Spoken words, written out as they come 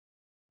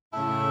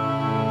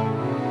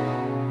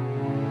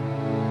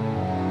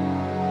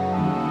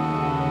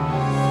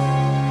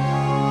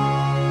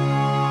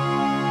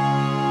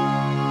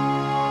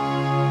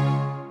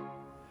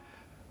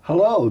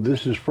Hello,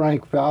 this is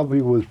Frank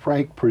Falvey with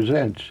Frank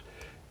Presents,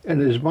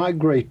 and it is my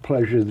great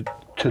pleasure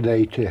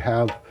today to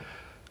have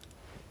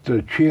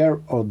the chair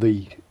of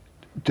the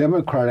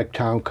Democratic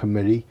Town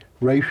Committee,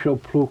 Rachel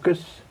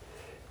Plukas.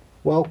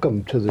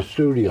 Welcome to the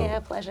studio.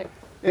 Yeah, pleasure.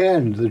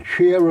 And the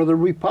chair of the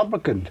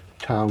Republican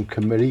Town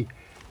Committee,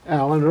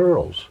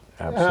 Earls.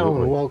 Absolutely.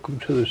 Alan,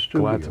 welcome to the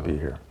studio. Glad to be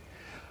here.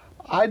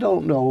 I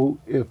don't know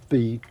if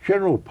the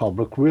general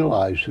public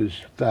realizes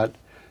that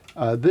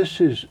this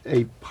is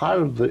a part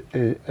of the,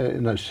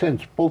 in a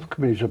sense, both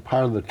committees are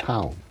part of the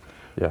town.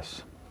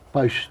 Yes.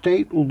 By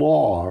state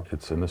law.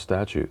 It's in the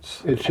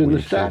statutes. It's in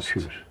the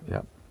statutes.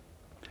 Yep.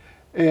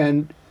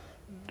 And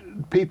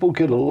people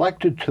get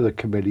elected to the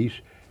committees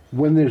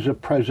when there's a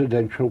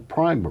presidential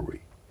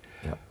primary.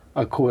 Yep.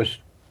 Of course,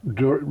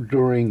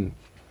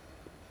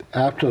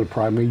 after the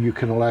primary, you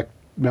can elect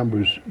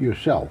members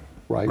yourself,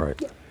 right? Right.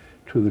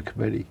 To the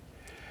committee.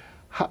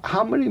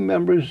 How many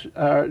members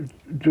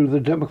do the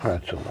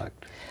Democrats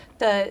elect?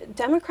 The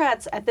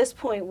Democrats, at this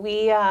point,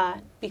 we,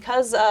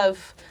 because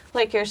of,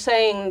 like you're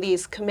saying,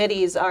 these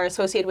committees are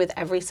associated with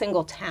every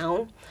single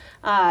town,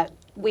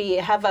 we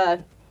have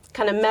a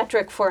kind of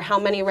metric for how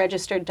many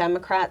registered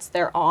Democrats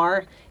there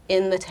are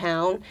in the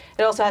town.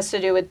 It also has to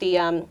do with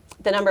the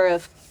number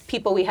of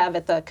people we have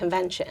at the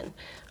convention.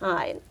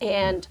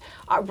 And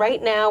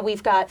right now,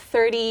 we've got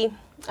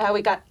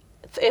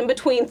in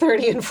between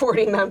 30 and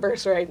 40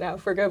 members right now.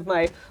 Forgive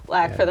my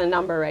lack for the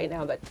number right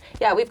now. But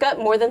yeah, we've got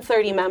more than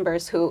 30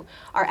 members who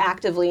are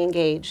actively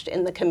engaged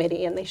in the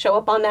committee, and they show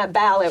up on that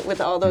ballot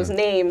with all those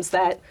names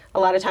that a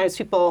lot of times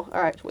people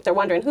they're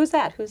wondering, who's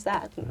that? Who's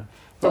that? And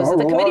those are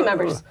the committee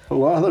members. A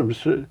lot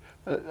of them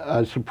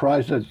are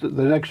surprised that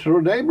the next door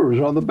neighbor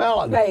is on the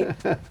ballot. Right.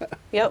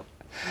 Yep.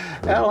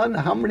 Alan,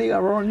 how many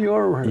are on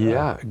your?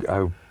 Yeah,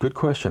 good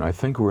question. I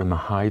think we're in the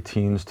high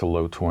teens to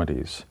low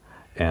 20s.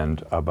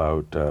 And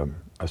about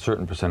a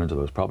certain percentage of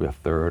those, probably a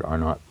third, are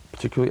not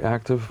particularly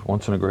active.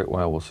 Once in a great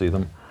while, we'll see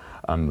them.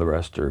 And the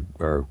rest are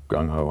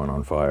gung-ho and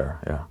on fire,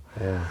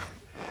 yeah.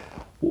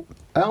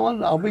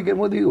 Alan, I'll begin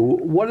with you.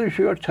 What does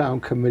your town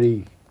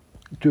committee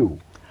do?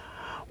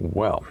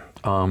 Well,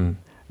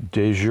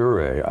 de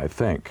jure, I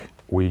think,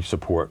 we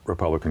support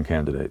Republican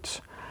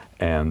candidates.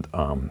 And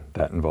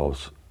that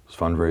involves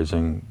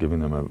fundraising, giving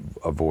them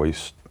a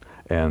voice,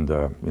 and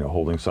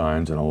holding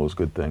signs and all those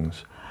good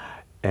things.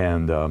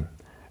 And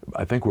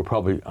I think we're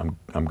probably, I'm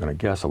going to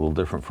guess, a little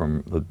different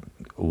from the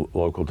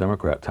local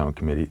Democrat town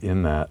committee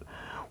in that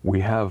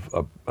we have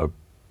a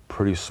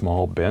pretty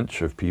small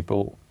bench of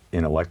people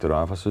in elected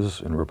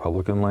offices in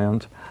Republican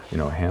land.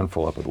 A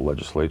handful up at the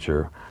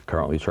legislature,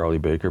 currently Charlie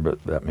Baker,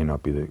 but that may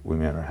not be we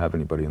may not have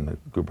anybody in the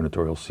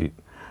gubernatorial seat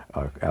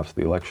after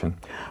the election.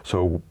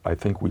 So I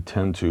think we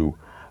tend to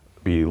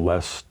be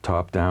less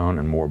top-down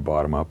and more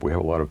bottom-up. We have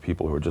a lot of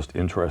people who are just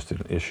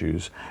interested in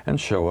issues and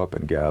show up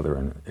and gather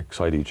and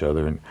excite each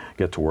other and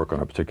get to work on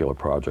a particular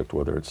project,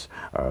 whether it's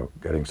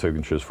getting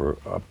signatures for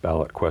a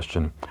ballot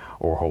question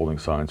or holding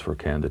signs for a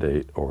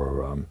candidate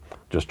or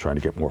just trying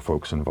to get more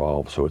folks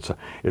involved. So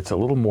it's a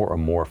little more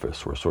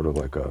amorphous. We're sort of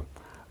like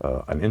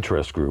an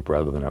interest group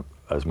rather than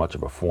as much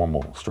of a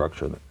formal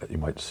structure that you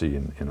might see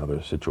in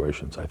other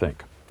situations, I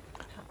think.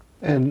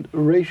 And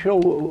Rachel,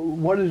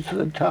 what is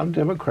the town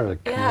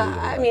Democratic committee? Yeah,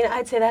 I mean,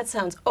 I'd say that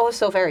sounds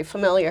so very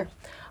familiar.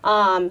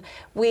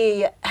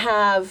 We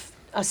have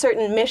a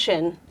certain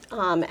mission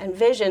and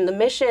vision. The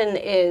mission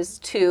is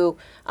to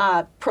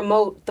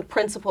promote the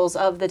principles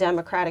of the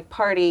Democratic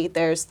Party.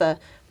 There's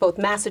both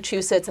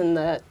Massachusetts and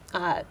the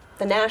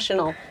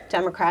National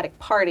Democratic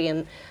Party,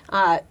 and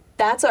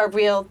that's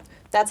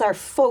our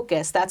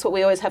focus. That's what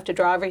we always have to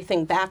draw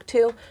everything back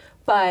to.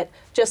 But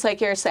just like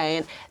you're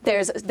saying,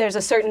 there's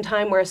a certain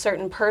time where a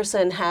certain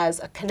person has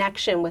a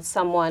connection with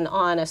someone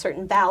on a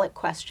certain ballot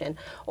question,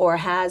 or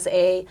has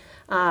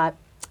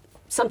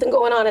something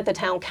going on at the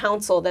town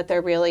council that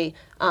they're really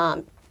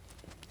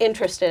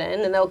interested in,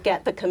 and they'll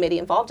get the committee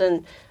involved.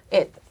 And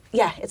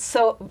it's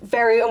so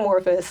very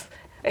amorphous,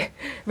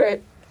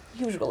 very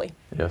usually.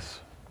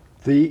 Yes.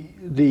 The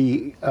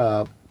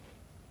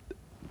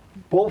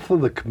both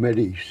of the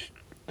committees,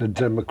 the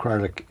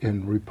Democratic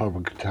and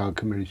Republican town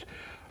committees,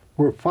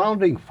 were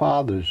founding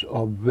fathers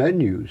of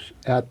venues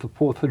at the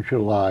 4th of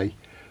July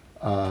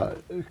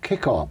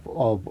kickoff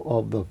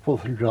of the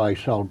 4th of July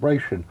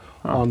celebration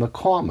on the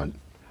Common.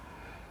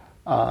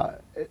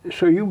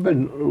 So you've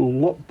been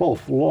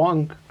both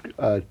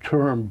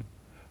long-term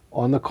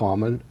on the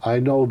Common. I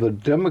know the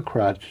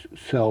Democrats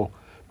sell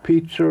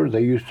pizza,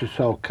 they used to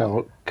sell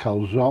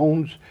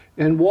calzones,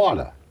 and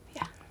water.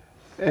 Yeah.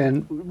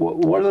 And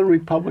what do the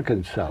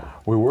Republicans sell?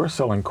 We were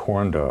selling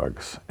corn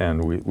dogs,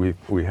 and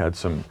we had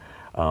some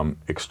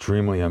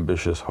extremely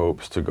ambitious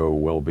hopes to go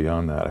well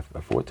beyond that.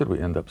 What did we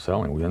end up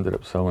selling? We ended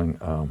up selling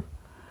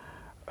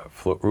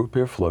root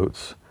beer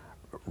floats,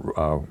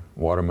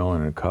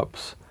 watermelon in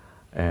cups,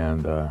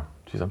 and I'm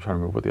trying to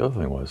remember what the other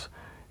thing was.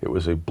 It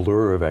was a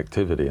blur of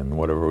activity, and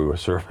whatever we were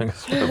serving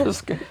sort of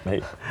escaped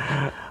me.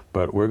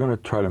 But we're going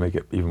to try to make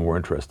it even more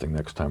interesting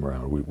next time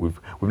around. We've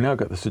now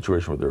got the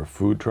situation where there are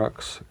food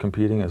trucks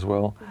competing as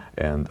well,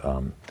 and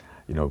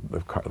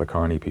the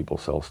carny people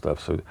sell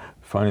stuff. So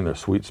finding their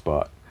sweet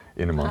spot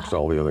in amongst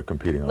all the other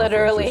competing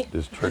Literally.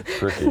 offerings is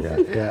tricky. Yeah.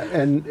 Yeah,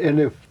 and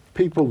if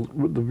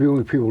the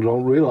viewing people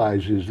don't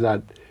realize is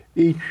that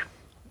each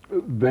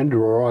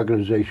vendor or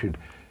organization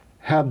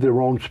have their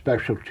own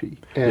specialty,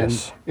 and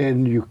Yes.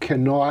 and you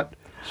cannot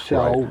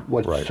sell Right,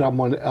 what right.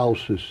 someone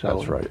else is selling.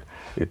 That's right.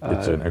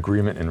 It's an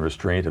agreement in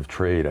restraint of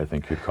trade, I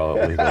think you'd call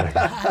it legally.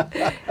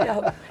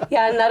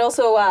 Yeah, and that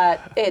also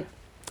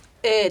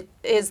it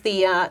is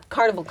the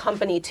Carnival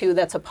Company too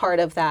that's a part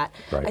of that.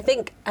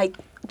 Right. I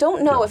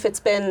don't know Yeah. if it's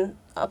been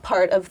a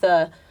part of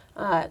the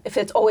if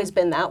it's always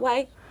been that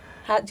way.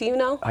 Do you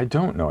know? I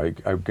don't know. I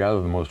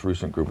gather the most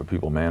recent group of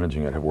people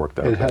managing it have worked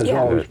out It has that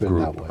always been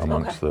group that way.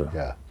 amongst Okay. the.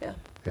 Yeah, Yeah.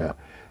 yeah.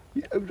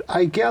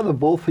 I gather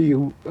both of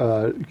you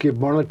give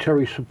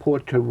monetary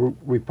support to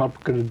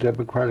Republican and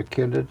Democratic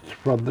candidates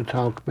from the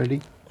town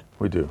committee.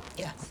 We do.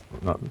 Yes.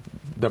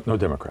 No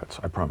Democrats,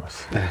 I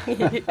promise.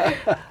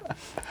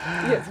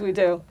 Yes, we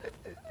do.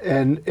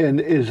 And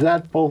is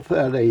that both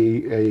at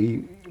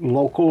a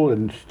local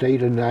and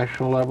state and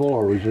national level,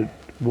 or is it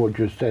more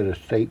just at a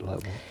state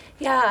level?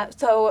 Yeah,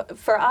 so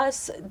for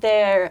us,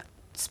 their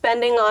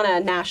spending on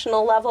a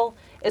national level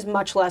is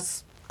much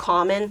less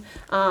common.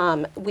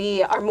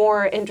 We are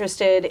more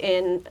interested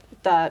in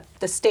the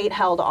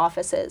state-held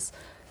offices.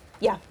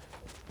 Yeah.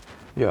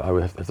 Yeah, I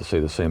would have to say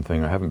the same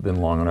thing. I haven't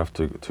been long enough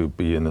to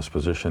be in this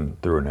position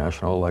through a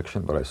national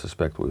election, but I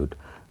suspect we would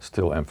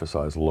still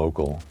emphasize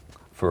local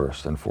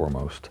first and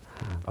foremost.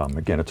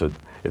 Again,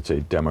 it's a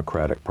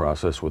democratic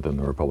process within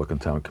the Republican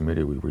Town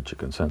Committee. We reach a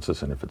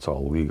consensus, and if it's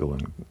all legal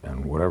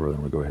and whatever,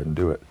 then we go ahead and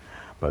do it.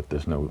 But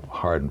there's no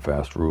hard and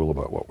fast rule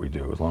about what we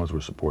do, as long as we're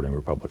supporting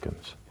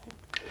Republicans.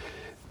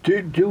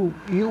 Do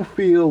you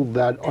feel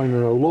that on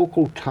a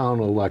local town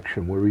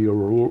election where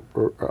you're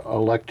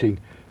electing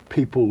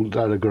people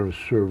that are going to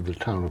serve the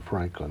town of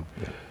Franklin,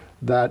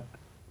 that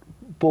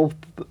both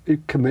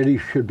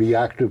committees should be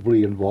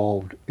actively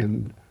involved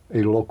in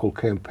a local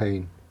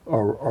campaign,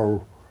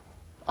 or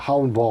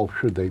how involved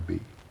should they be?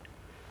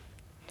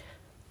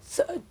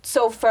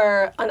 So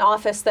for an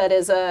office that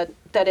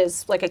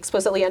is like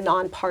explicitly a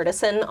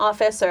nonpartisan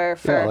office, or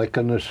for Yeah, like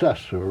an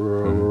assessor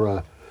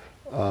or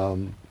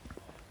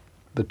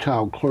the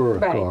town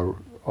clerk, Right.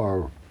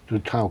 or the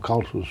town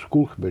council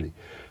school committee.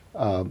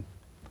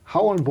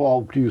 How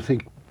involved do you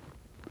think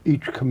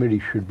each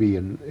committee should be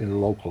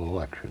in local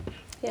elections?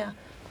 Yeah.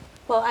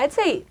 Well, I'd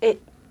say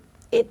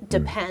it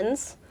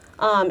depends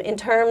in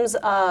terms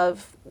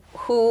of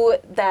who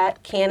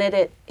that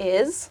candidate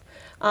is.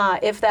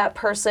 If that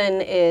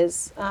person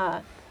is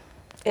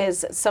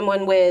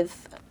someone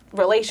with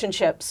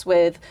relationships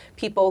with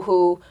people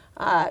who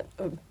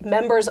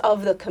members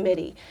of the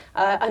committee,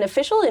 an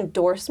official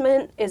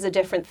endorsement is a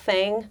different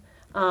thing.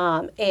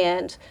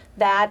 And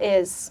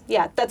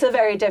that's a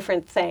very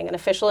different thing, an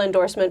official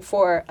endorsement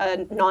for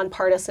a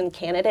nonpartisan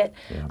candidate.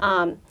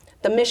 Yeah.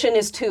 The mission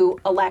is to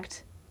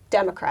elect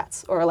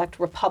Democrats or elect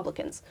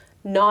Republicans,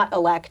 not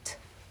elect,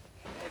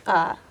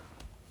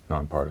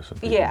 Nonpartisan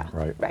people, yeah,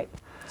 right.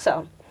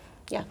 So,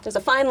 yeah, there's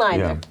a fine line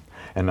Yeah, there.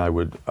 and I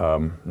would,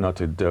 not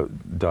to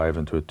dive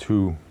into a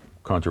too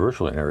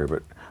controversial area,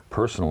 but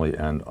personally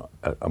and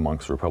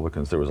amongst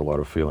Republicans, there was a lot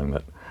of feeling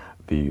that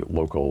the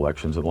local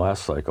elections in the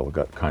last cycle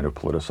got kind of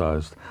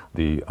politicized.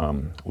 The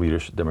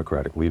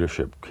Democratic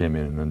leadership came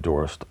in and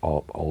endorsed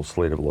all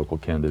slate of local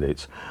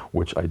candidates,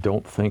 which I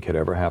don't think had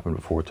ever happened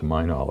before to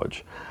my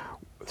knowledge.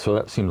 So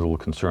that seems a little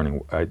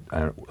concerning.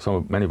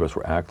 Many of us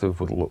were active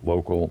with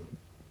local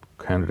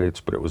candidates,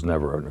 but it was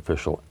never an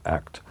official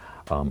act.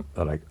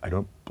 That I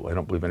don't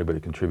believe anybody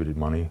contributed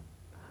money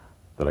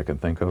that I can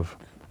think of,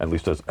 at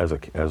least as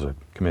a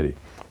committee.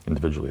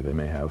 Individually, they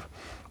may have,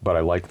 but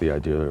I like the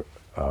idea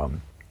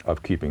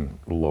of keeping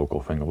the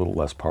local thing a little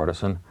less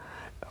partisan.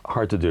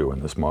 Hard to do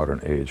in this modern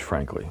age,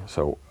 frankly.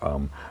 So,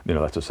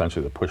 that's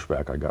essentially the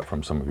pushback I got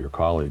from some of your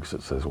colleagues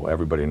that says, well,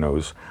 everybody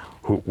knows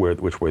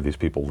which way these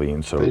people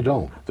lean, so They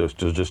don't.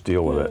 Just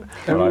deal with it.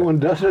 But Everyone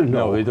doesn't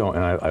know. No, they don't,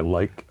 and I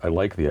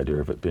like the idea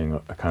of it being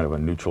a kind of a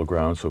neutral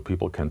ground, so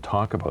people can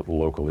talk about the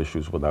local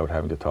issues without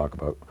having to talk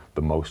about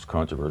the most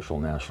controversial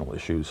national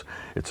issues.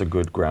 It's a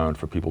good ground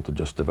for people to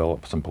just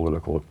develop some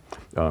political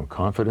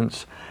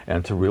confidence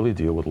and to really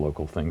deal with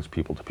local things,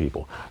 people to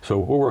people. So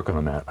we're working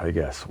on that, I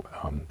guess.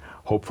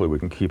 Hopefully we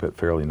can keep it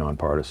fairly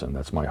nonpartisan.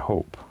 That's my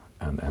hope,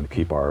 and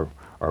keep our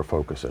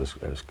focus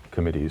as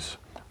committees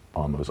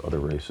on those other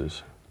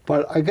races.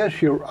 But I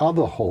guess your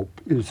other hope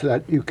is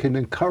that you can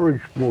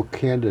encourage more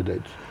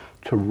candidates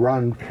to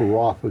run for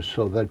office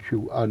so that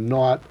you are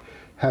not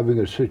having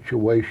a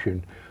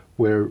situation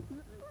where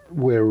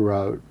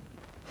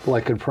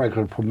like in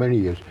Franklin for many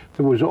years,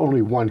 there was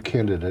only one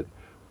candidate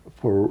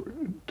for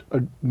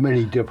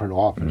many different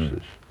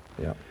offices.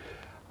 Yeah.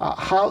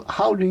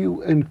 How do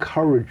you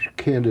encourage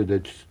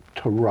candidates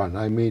to run?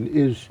 I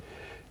mean,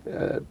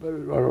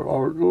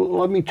 or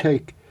let me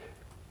take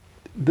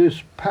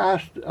this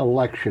past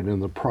election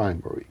in the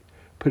primary.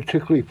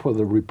 particularly for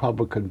the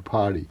Republican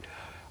Party.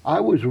 I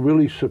was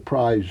really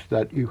surprised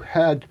that you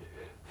had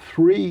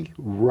 3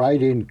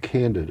 write-in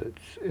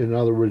candidates. In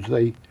other words,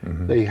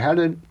 they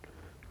hadn't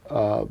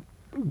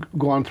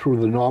gone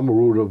through the normal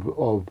route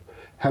of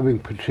having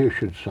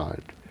petitions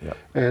signed. Yep.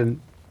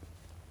 And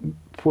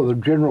for the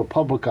general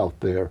public out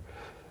there,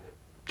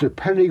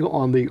 depending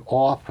on the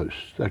office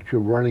that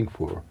you're running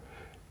for,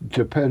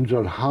 depends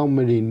on how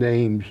many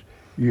names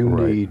you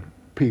Right. need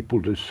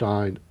people to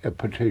sign a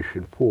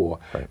petition for.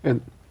 Right.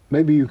 And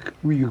maybe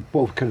you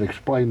both can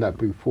explain that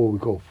before we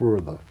go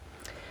further.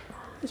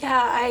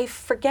 Yeah, I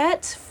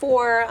forget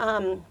for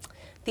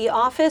the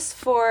office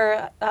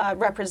for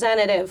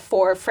representative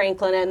for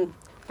Franklin and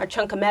our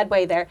chunk of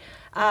Medway there.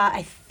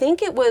 I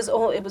think it was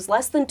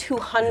less than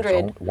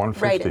 200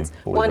 write-ins.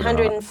 150, believe it or not,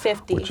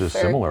 150, which is for,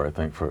 similar, I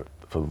think, for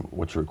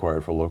what's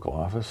required for local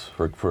office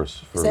for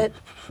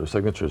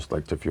signatures.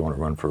 Like if you want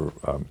to run for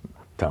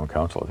town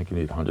council, I think you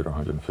need 100 or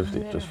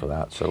 150 just for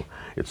that. So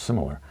it's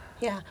similar.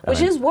 Yeah, And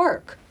which is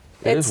work.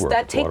 It is work.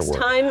 That It's a lot of takes work.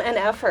 time and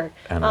effort,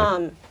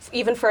 And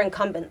even for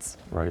incumbents.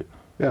 Right.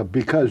 Yeah,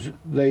 because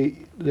they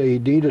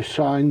need to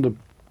sign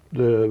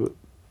the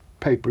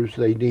papers.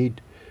 They need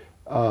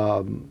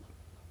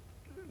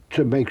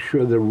to make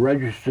sure they're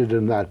registered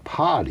in that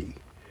party.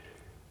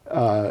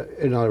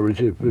 In other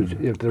words,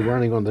 if they're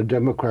running on the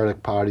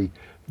Democratic Party,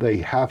 they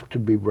have to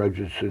be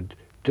registered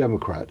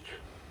Democrats.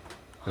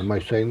 Am I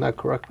saying that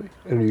correctly?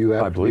 And you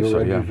have I to believe be so,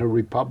 yeah. registered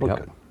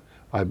Republican.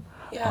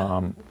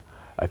 Yeah,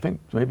 I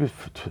think maybe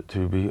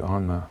to be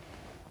on the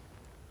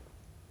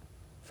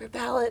for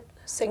ballot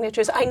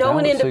signatures. I know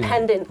an ballot sign-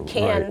 independent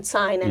can right.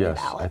 sign any Yes,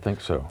 ballot. I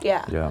think so.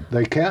 Yeah. Yeah.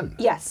 They can.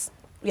 Yes.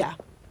 Yeah.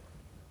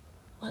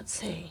 Let's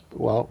see.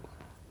 Well,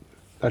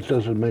 that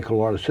doesn't make a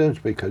lot of sense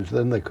because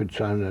then they could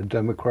sign a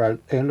Democrat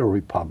and a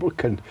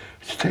Republican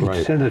state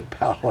Right. Senate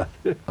ballot.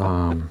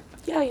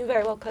 Yeah, you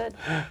very well could.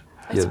 I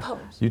Yeah, suppose.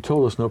 you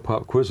told us no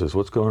pop quizzes.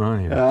 What's going on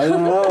here? I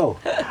don't know.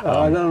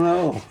 I don't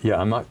know. Yeah,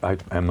 I'm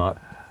not.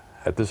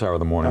 At this hour of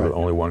the morning, with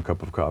only 1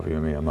 cup of coffee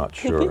in me, I'm not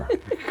sure.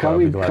 But I'll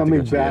be glad to Coming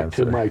get you the back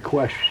to answer. my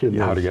question.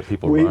 Yeah, how is to get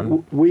people we,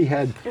 run? We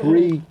had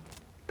 3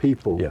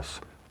 people Yes.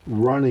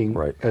 running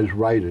Right. as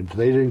write-ins.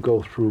 They didn't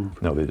go through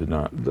No, they did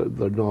not.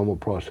 the normal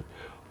process.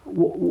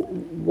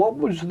 What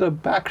was the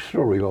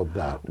backstory of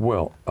that?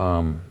 Well,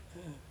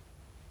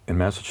 in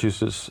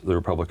Massachusetts, the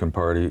Republican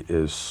Party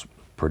is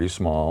pretty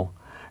small,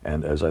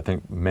 and as I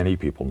think many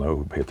people know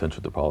who pay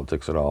attention to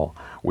politics at all,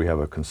 we have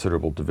a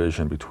considerable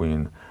division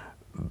between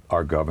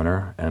our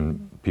governor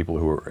and people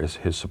who are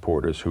his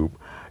supporters, who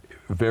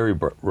very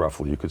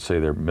roughly you could say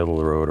they're middle of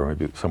the road or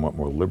maybe somewhat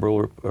more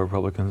liberal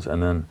Republicans,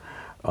 and then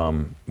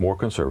more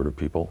conservative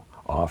people,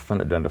 often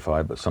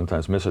identified but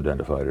sometimes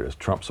misidentified as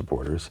Trump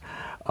supporters.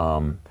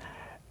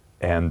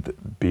 And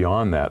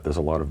beyond that, there's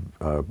a lot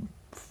of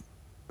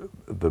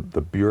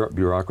the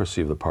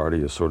bureaucracy of the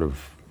party is sort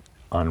of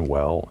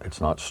unwell. It's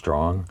not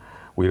strong.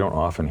 We don't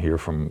often hear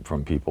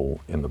from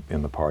people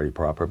in the party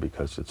proper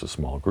because it's a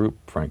small group,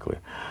 frankly.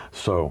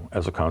 So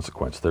as a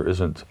consequence, there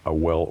isn't a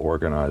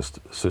well-organized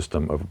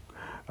system of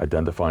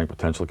identifying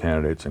potential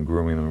candidates and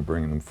grooming them and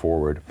bringing them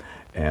forward.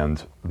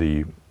 And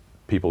the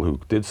people who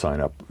did sign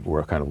up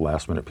were kind of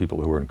last-minute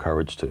people who were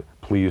encouraged to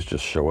please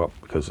just show up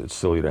because it's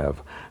silly to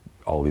have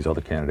all these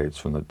other candidates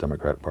from the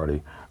Democratic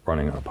Party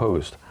running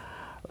unopposed.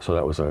 So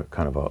that was a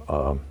kind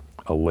of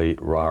a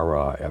late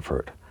rah-rah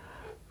effort.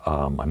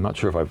 I'm not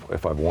sure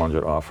if I've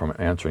wandered off from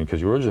answering,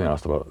 because you originally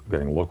asked about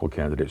getting local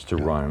candidates to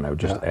run, and I would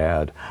just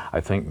add,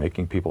 I think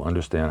making people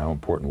understand how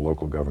important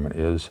local government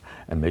is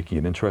and making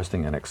it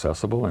interesting and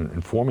accessible and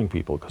informing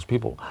people, because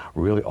people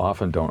really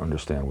often don't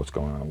understand what's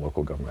going on in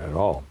local government at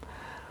all.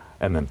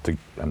 And then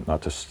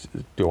not to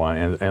go on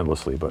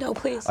endlessly, but No,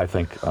 please. I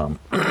think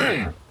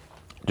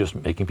just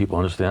making people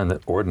understand that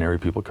ordinary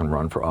people can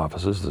run for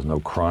offices. There's no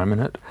crime in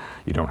it.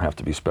 You don't have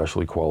to be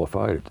specially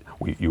qualified.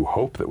 You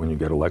hope that when you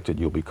get elected,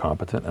 you'll be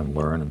competent and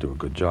learn and do a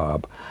good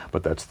job.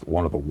 But that's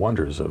one of the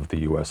wonders of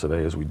the US of A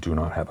is we do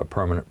not have a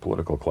permanent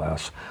political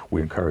class.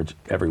 We encourage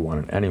everyone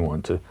and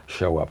anyone to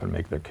show up and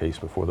make their case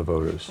before the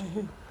voters.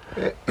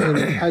 And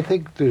I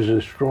think there's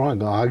a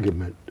strong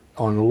argument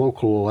on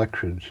local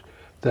elections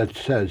that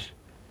says,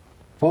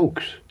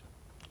 folks,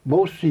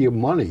 most of your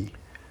money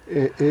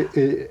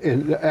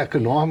in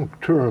economic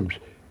terms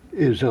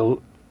is a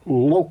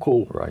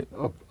local Right.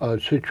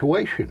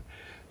 situation.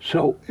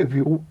 So if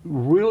you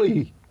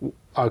really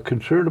are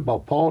concerned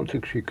about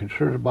politics, you're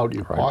concerned about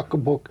your Right.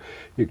 pocketbook,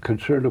 you're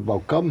concerned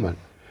about government,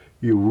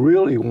 you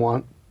really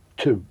want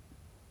to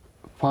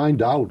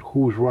find out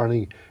who's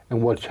running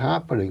and what's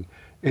happening,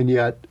 and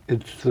yet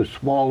it's the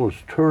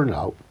smallest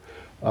turnout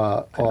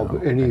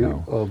of any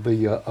know. of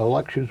the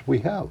elections we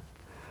have.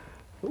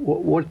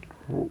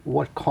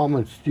 What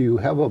comments do you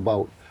have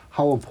about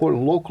how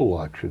important local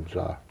elections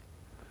are?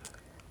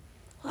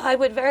 I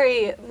would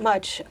very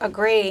much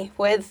agree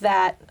with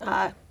that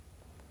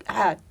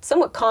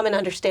somewhat common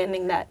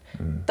understanding that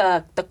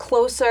the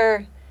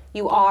closer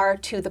you are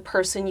to the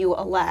person you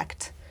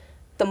elect,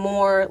 the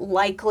more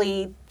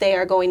likely they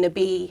are going to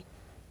be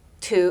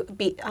to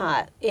be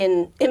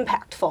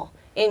impactful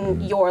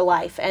in your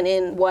life and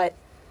in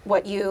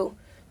what you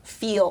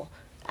feel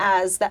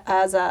as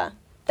that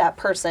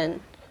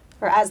person,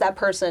 or as that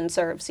person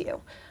serves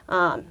you.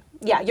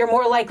 You're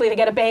more likely to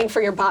get a bang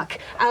for your buck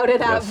out of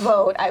that Yes.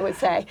 vote, I would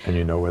say. And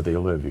you know where they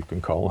live. You can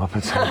call up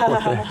and say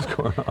what the heck's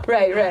going on.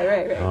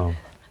 Right.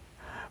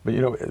 But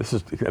this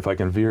is, if I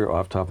can veer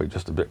off topic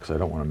just a bit, because I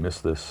don't want to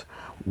miss this.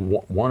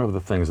 One of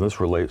the things, and this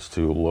relates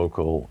to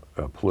local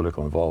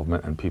political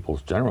involvement and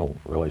people's general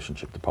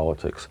relationship to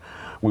politics,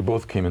 we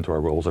both came into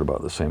our roles at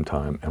about the same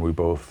time, and we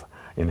both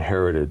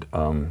inherited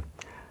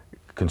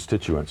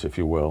constituents, if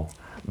you will,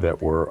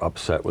 that were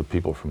upset with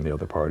people from the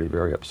other party,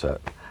 very upset.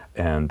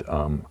 And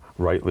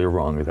rightly or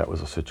wrongly, that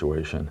was a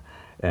situation.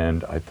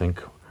 And I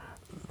think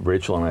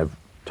Rachel and I have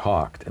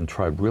talked and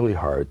tried really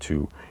hard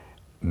to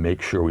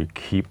make sure we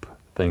keep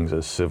things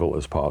as civil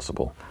as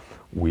possible.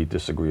 We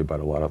disagree about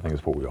a lot of things,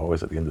 but we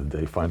always, at the end of the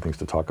day, find things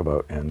to talk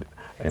about. And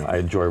I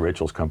enjoy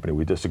Rachel's company.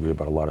 We disagree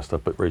about a lot of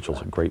stuff, but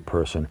Rachel's a great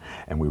person,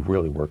 and we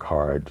really work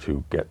hard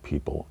to get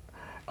people.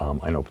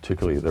 I know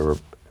particularly there were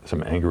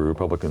some angry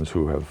Republicans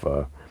who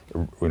have,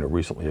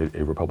 recently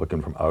a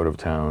Republican from out of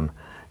town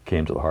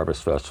came to the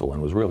Harvest Festival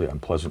and was really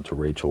unpleasant to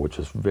Rachel, which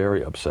is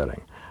very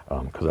upsetting,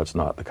 because that's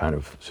not the kind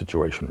of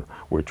situation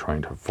we're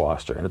trying to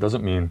foster. And it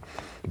doesn't mean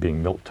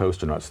being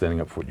milquetoast or not standing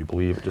up for what you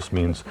believe. It just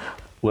means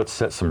let's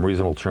set some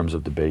reasonable terms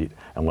of debate,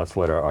 and let's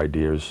let our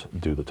ideas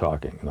do the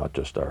talking, not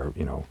just our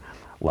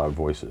loud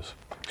voices.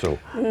 So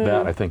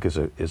that, I think,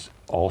 is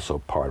also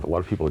part of it. A lot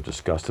of people are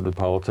disgusted with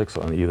politics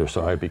on either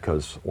side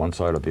because one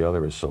side or the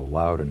other is so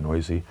loud and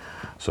noisy.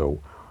 So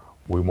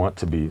we want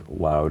to be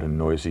loud and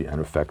noisy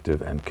and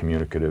effective and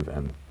communicative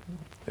and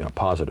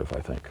positive, I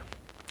think.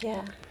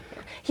 Yeah.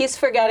 He's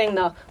forgetting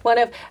though.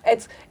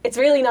 It's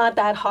really not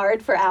that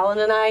hard for Alan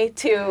and I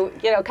to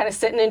kind of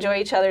sit and enjoy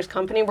each other's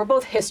company. We're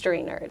both history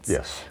nerds.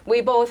 Yes.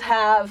 We both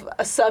have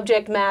a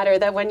subject matter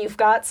that when you've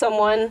got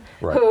someone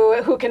Right.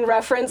 who can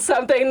reference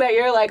something that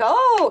you're like,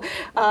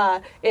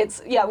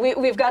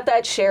 we've got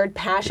that shared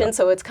passion. Yep.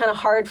 So it's kind of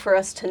hard for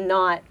us to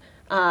not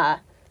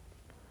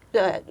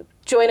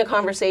join a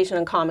conversation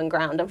on common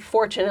ground.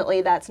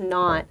 Unfortunately, that's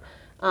not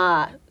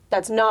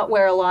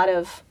where a lot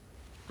of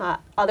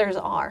others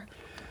are.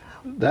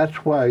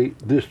 That's why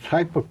this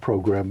type of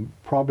program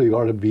probably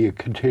ought to be a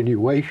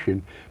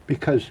continuation,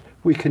 because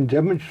we can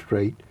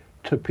demonstrate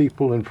to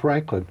people in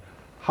Franklin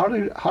how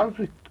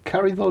to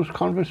carry those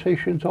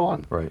conversations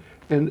on. Right.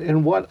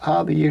 And what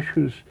are the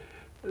issues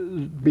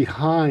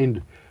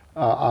behind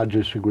our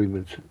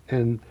disagreements,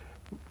 and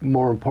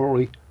more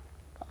importantly,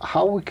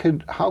 how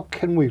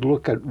can we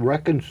look at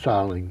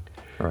reconciling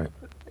Right.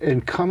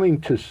 and coming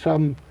to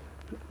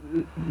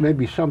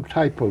maybe some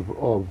type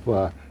of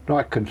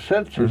not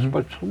consensus,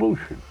 but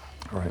solution.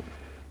 Right.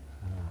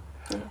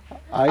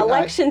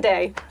 Election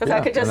day, if I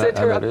could just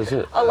interrupt. that is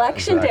it.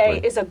 Election day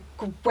Exactly. is a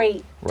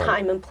great Right.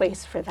 time and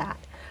place for that.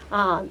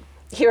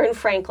 Here in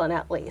Franklin,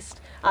 at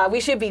least.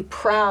 We should be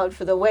proud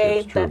for the way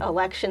It's true. that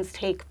elections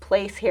take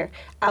place here,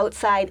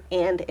 outside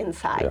and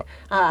inside.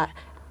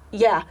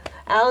 Yeah.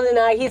 Alan and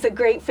I, he's a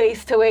great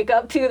face to wake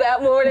up to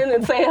that morning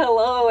and say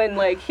hello, and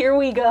here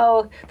we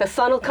go. The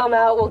sun will come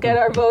out, we'll get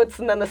our votes,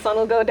 and then the sun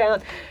will go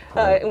down,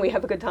 and we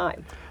have a good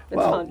time.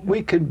 It's fun.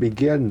 We can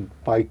begin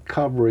by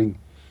covering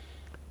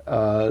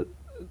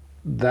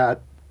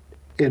that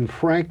in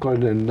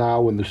Franklin and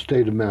now in the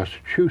state of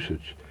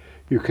Massachusetts,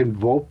 you can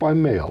vote by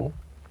mail.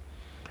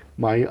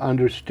 My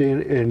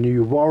understanding, and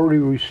you've already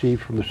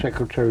received from the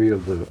Secretary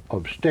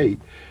of State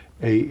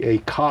a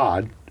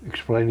card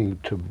explaining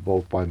to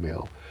vote by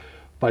mail,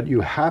 but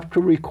you have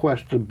to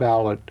request a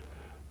ballot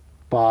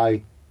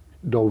by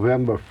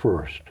November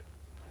 1st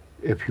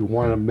if you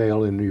want to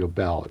mail in your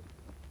ballot.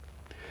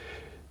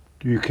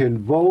 You can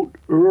vote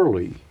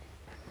early.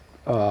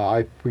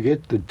 I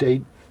forget the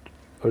date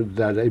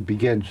that it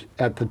begins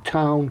at the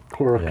town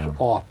clerk's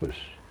office.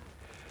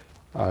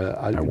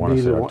 I want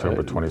to say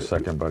October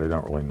 22nd, but I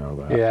don't really know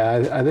that.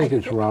 Yeah, I think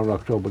it's around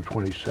October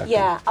 22nd.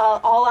 Yeah,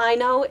 all I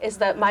know is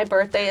that my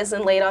birthday is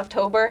in late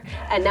October,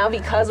 and now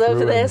because of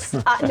this,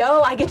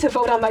 no, I get to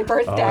vote on my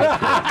birthday.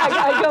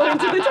 I go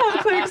into the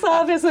town clerk's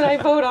office and I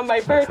vote on my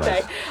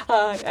birthday,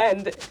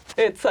 and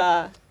it's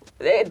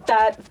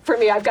that for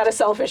me, I've got a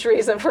selfish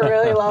reason for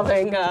really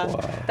loving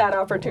that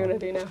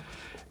opportunity now.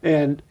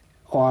 And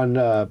on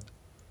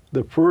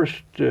the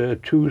first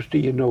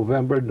Tuesday in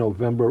November,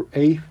 November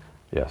 8th,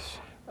 Yes.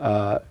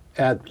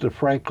 at the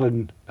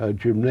Franklin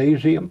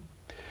Gymnasium.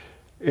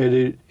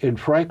 In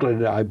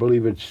Franklin, I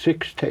believe it's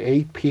 6 to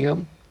 8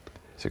 p.m.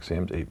 6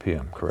 a.m. to 8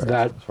 p.m., correct.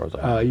 That as far as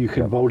I know. you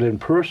can vote in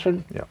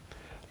person.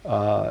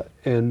 Yeah.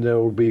 And there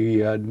will be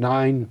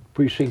 9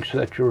 precincts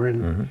that you're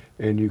in,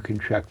 and you can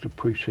check the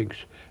precincts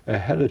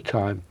ahead of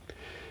time.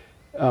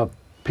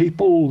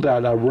 People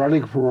that are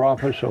running for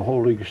office or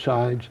holding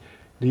signs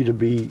need to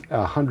be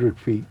 100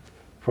 feet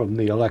from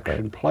the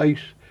election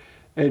place,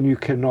 and you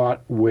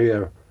cannot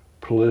wear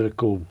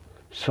political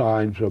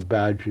signs or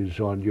badges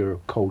on your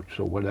coats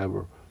or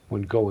whatever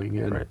when going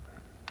in.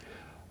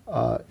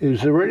 Right.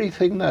 Is there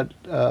anything that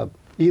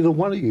either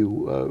one of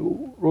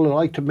you would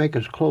like to make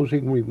his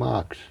closing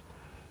remarks?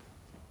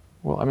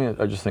 Well, I mean,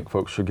 I just think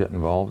folks should get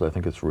involved. I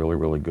think it's really,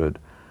 really good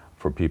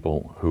for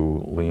people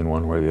who lean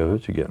one way or the other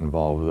to get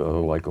involved with other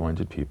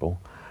like-minded people.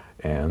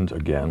 And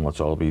again, let's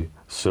all be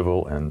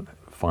civil and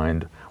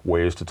find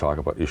ways to talk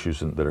about issues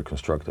that are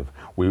constructive.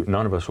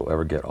 None of us will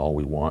ever get all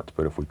we want,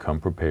 but if we come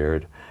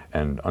prepared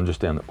and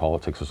understand that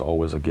politics is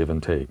always a give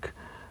and take,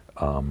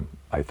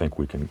 I think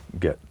we can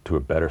get to a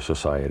better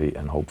society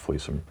and hopefully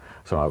some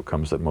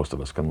outcomes that most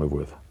of us can live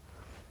with.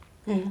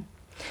 Mm-hmm.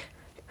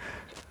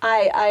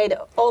 I'd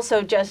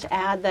also just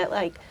add that,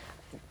 like,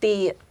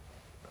 the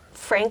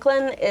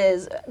Franklin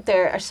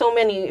there are so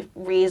many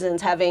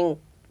reasons, having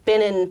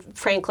been in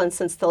Franklin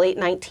since the late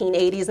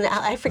 1980s, and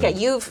I forget,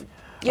 you're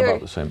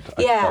about the same time.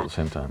 Yeah. About the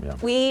same time,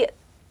 yeah.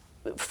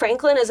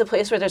 Franklin is a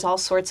place where there's all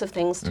sorts of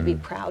things to be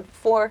proud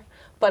for,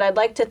 but I'd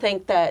like to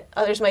think that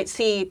others might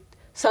see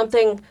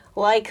something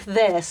like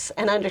this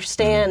and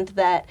understand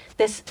that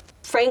this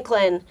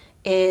Franklin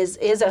is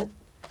a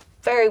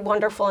very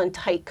wonderful and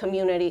tight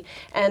community,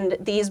 and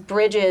these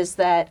bridges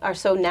that are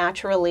so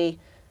naturally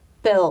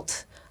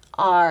built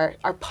are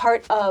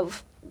part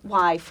of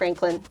why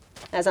Franklin,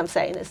 as I'm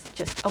saying, is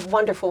just a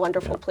wonderful,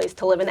 wonderful place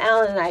to live. And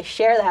Alan and I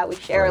share that. We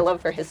share a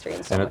love for history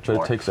and so much more.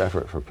 And it takes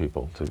effort for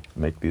people to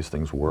make these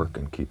things work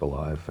and keep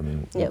alive. I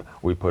mean, Yep.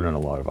 we put in a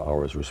lot of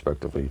hours,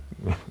 respectively,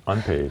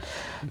 unpaid,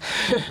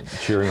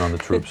 cheering on the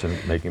troops and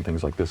making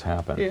things like this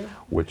happen,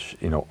 which,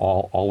 you know,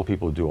 all the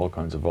people who do all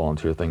kinds of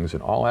volunteer things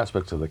in all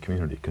aspects of the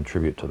community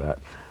contribute to that.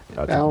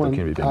 To the Alan,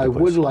 community being I the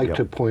place. would like Yep.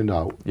 to point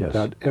out Yes.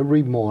 that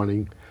every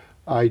morning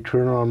I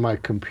turn on my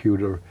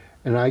computer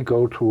and I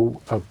go to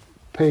a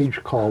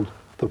page called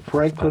the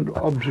Franklin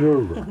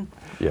Observer.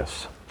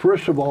 Yes.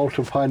 First of all,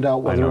 to find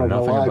out whether know I'm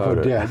nothing alive or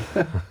about dead.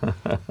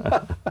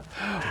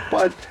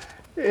 But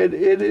it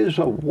is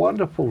a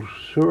wonderful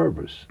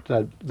service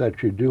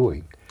that you're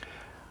doing.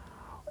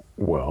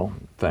 Well,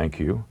 thank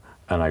you.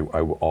 And I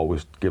will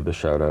always give the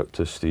shout out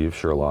to Steve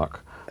Sherlock,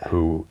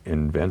 who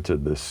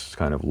invented this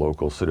kind of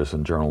local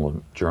citizen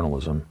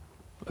journalism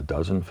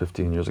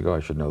 15 years ago. I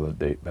should know the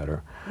date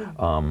better.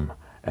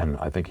 And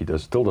I think he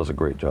still does a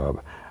great job.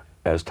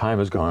 As time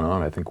has gone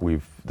on, I think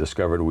we've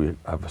discovered we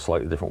have a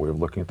slightly different way of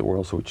looking at the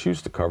world, so we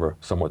choose to cover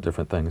somewhat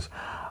different things.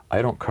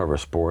 I don't cover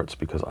sports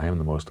because I am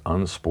the most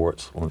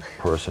unsports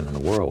person in the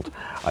world.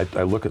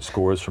 I look at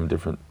scores from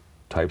different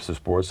types of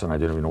sports and I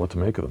didn't even know what to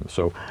make of them.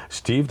 So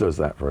Steve does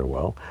that very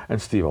well,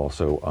 and Steve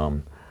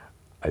also,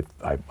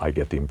 I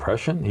get the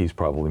impression he's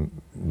probably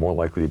more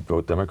likely to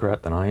vote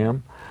Democrat than I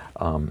am.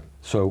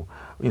 So,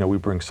 you know, we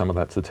bring some of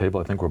that to the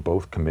table. I think we're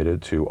both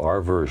committed to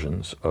our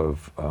versions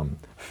of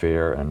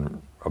fair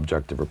and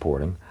objective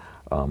reporting.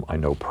 I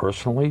know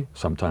personally,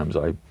 sometimes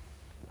I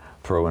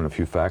throw in a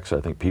few facts I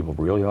think people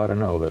really ought to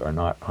know that are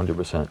not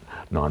 100%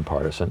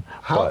 nonpartisan.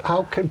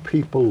 How can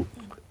people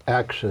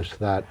access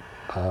that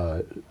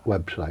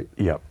website?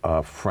 Yeah,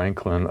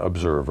 Franklin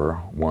Observer,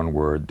 one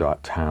word,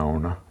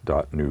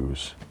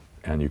 .town.news,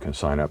 and you can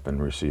sign up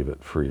and receive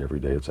it free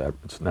every day.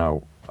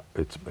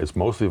 It's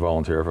mostly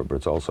volunteer effort, but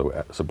it's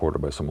also supported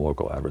by some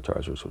local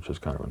advertisers, which is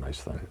kind of a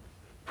nice thing.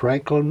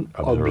 Franklin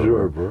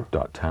Observer.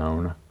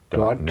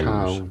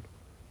 .town.news.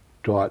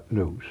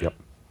 .news. Yep.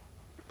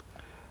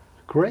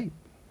 Great.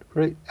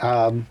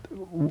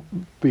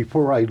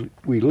 Before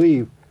we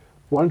leave,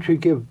 why don't you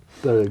give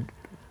the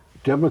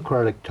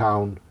Democratic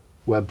Town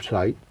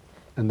website,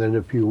 and then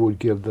if you would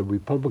give the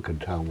Republican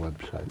Town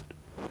website.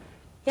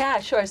 Yeah,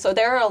 sure. So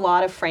there are a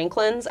lot of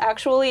Franklins,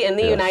 actually, in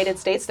the Yes. United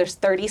States. There's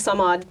 30 some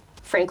odd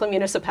Franklin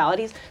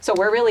municipalities. So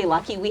we're really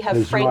lucky. We have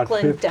There's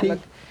Franklin. not 50?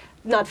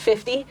 Not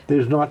 50.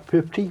 There's not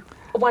 50?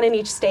 One in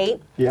each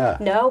state. Yeah.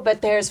 No,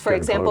 but there's, for Getting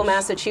example, close.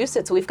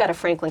 Massachusetts. We've got a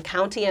Franklin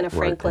County and a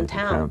Franklin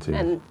Town. County.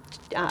 And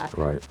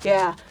Right.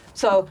 yeah.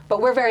 So,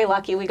 but we're very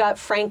lucky. We got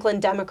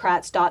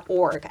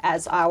FranklinDemocrats.org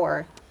as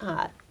our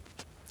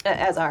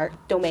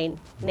domain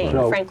name.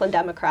 So-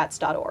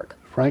 FranklinDemocrats.org.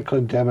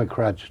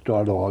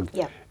 FranklinDemocrats.org.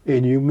 Yep.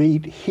 And you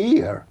meet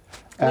here,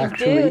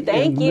 actually, do.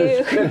 Thank in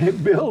this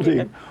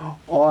building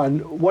on,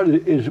 what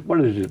is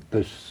it,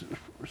 the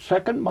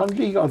second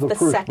Monday or the The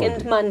first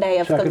second Monday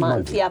of the Second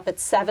month. Monday. Yep,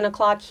 it's 7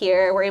 o'clock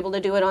here. We're able to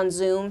do it on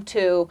Zoom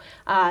too.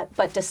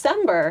 But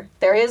December,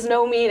 there is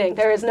no meeting.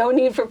 There is no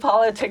need for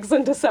politics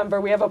in December.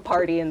 We have a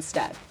party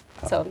instead.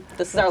 So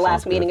this is our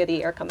last sounds meeting good. of the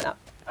year coming up.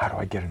 How do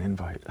I get an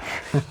invite?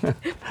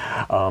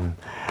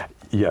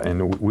 Yeah,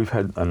 and we've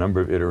had a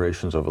number of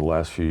iterations over the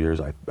last few years.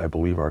 I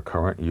believe our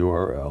current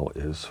URL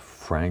is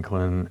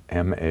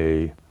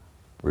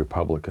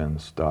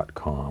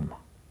franklinmarepublicans.com,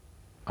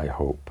 I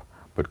hope.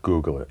 But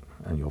Google it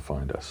and you'll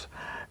find us.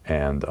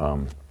 And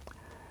and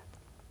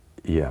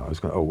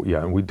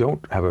we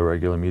don't have a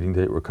regular meeting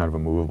date. We're kind of a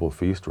movable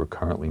feast. We're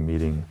currently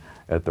meeting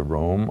at the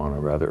Rome on a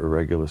rather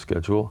irregular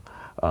schedule.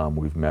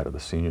 We've met at the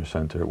Senior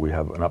Center. We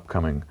have an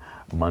upcoming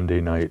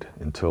Monday night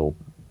until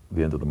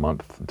the end of the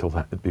month, until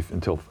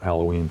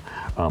Halloween,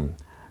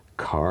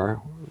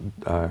 car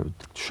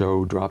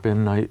show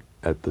drop-in night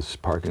at this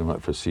parking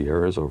lot for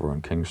Sierras over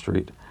on King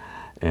Street.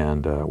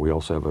 And we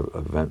also have an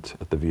event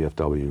at the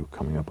VFW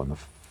coming up on the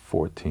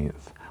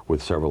 14th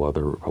with several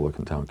other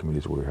Republican town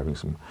committees where we're having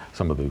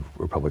some of the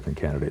Republican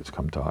candidates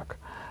come talk.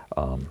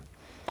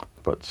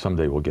 But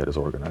someday we'll get as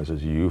organized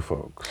as you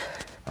folks.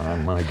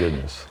 My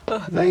goodness.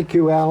 Thank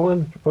you,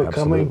 Alan, for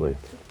Absolutely.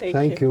 coming.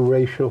 Thank you,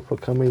 Rachel, for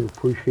coming.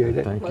 Appreciate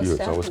it. Thank Most you.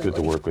 It's always good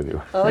to definitely. work with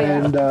you. Oh,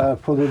 yeah. And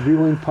for the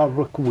viewing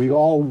public, we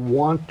all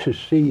want to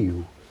see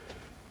you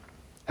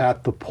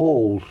at the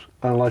polls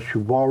unless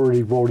you've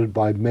already voted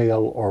by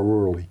mail or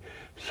early.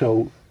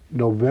 So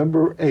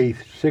November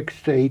 8th,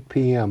 6 to 8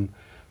 p.m.,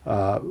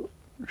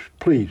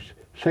 please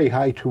say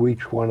hi to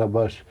each one of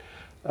us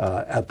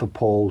at the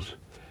polls.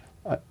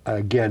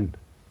 Again,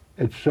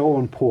 it's so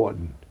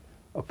important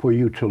for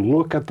you to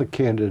look at the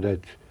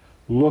candidates,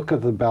 look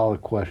at the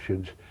ballot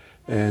questions,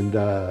 and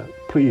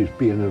please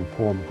be an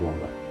informed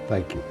voter.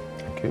 Thank you.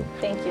 Thank you.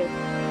 Thank you.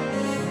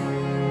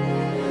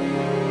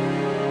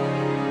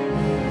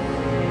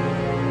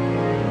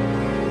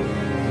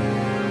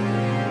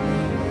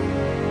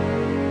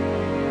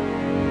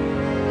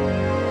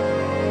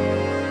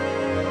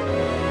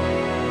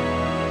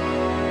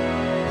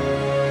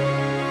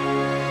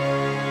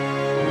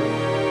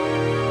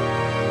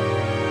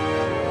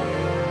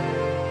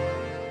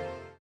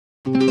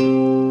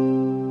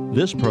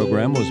 This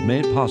program was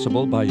made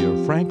possible by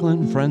your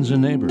Franklin friends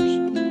and neighbors,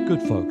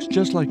 good folks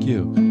just like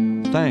you.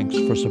 Thanks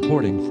for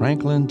supporting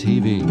Franklin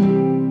TV.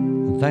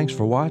 And thanks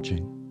for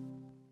watching.